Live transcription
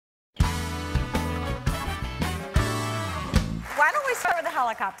start with the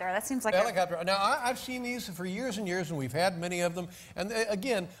helicopter. That seems like helicopter. Now, I've seen these for years and years, and we've had many of them. And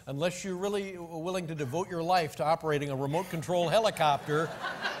again, unless you're really willing to devote your life to operating a remote-control helicopter,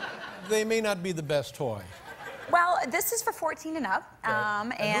 they may not be the best toy. Well, this is for 14 and up.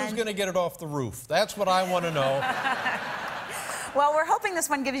 And who's going to get it off the roof? That's what I want to know. Well, we're hoping this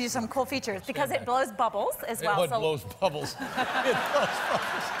one gives you some cool features because it blows bubbles as well. It blows bubbles. It blows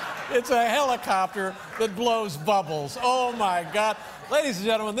bubbles. It's a helicopter that blows bubbles. Oh, my God. Ladies and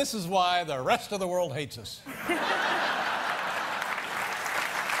gentlemen, this is why the rest of the world hates us.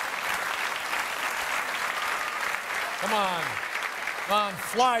 Come on. Come on,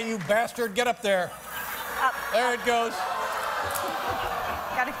 fly, you bastard. Get up there. There it goes.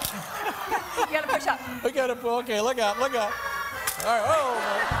 You gotta push up. We gotta, okay, look out, look out. All right,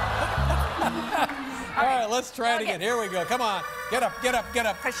 All right, let's try it again. Here we go. Come on. Get up, get up, get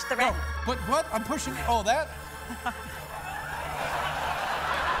up. Push the red. But what? I'm pushing. Oh, that?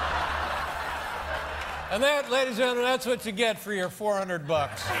 And that, ladies and gentlemen, that's what you get for your $400.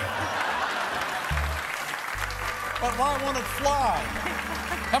 But why won't it fly?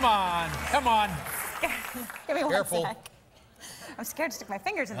 Come on, come on. Give me one Careful. sec. I'm scared to stick my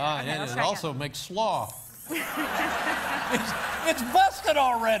fingers in there. And it also makes slaw. It's busted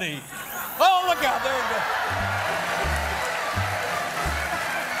already. Oh, look out. There you go.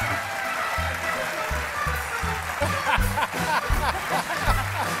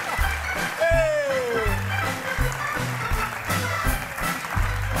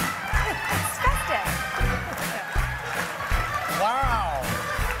 Disgusting. Wow.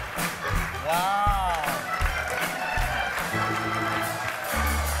 Wow.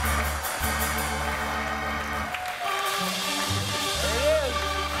 There it is.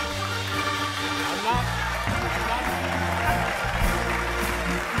 I'm not.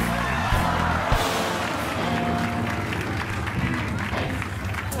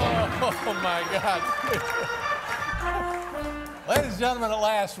 Oh, my God. Ladies and gentlemen, at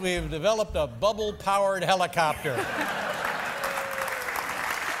last, we've developed a bubble-powered helicopter.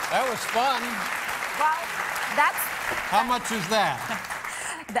 That was fun. Well, that's... How much is that?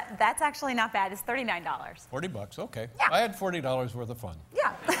 That's actually not bad. It's $39. $40, okay. Yeah. I had $40 worth of fun.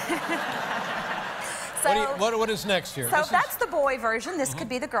 Yeah. So, what is next here? So that's the boy version. This could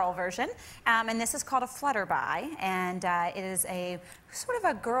be the girl version. And this is called a flutterby. And it is a sort of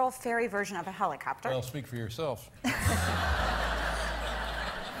a girl fairy version of a helicopter. Well, speak for yourself.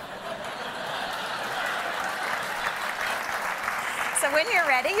 So when you're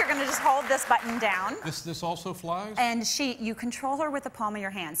ready, you're going to just hold this button down. This also flies? And you control her with the palm of your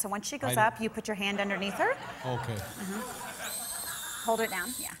hand. So once she goes up, you put your hand underneath her. Okay. Hold her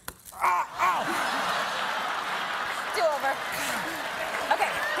down, yeah. Ow! Ow! Do over. Okay.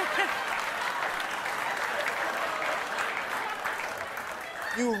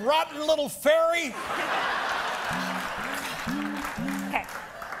 You rotten little fairy! Okay.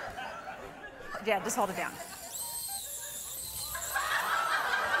 Yeah, just hold it down.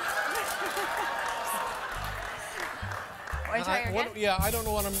 Want to try her again? Yeah, I don't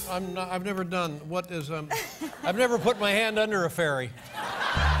know what I've never done. What is, I've never put my hand under a fairy.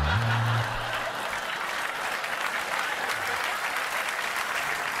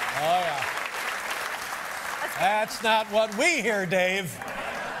 Oh, yeah. That's not what we hear, Dave.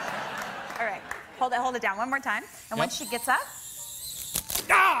 All right. Hold it down one more time. And once she gets up.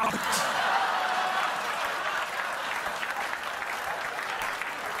 Ah!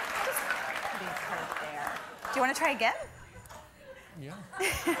 Leave her there. Do you want to try again? Yeah.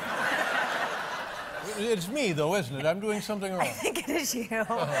 It's me, though, isn't it? I'm doing something wrong. I think it is you.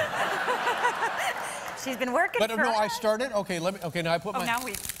 She's been working for... But no, I started? Okay, let me... Okay, now I put my... now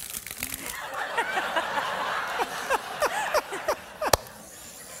we...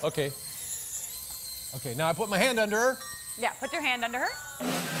 Okay. Okay, now I put my hand under her. Yeah, put your hand under her.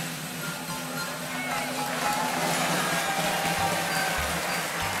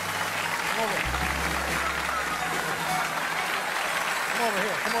 Come over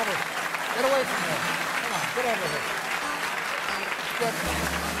here. Come over. Get away from there. Come on, get over here. Good.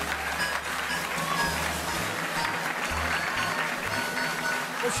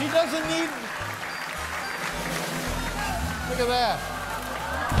 Well, she doesn't need... Look at that.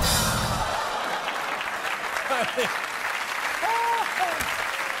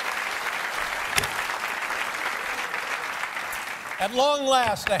 At long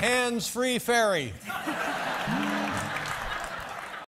last, a hands-free fairy.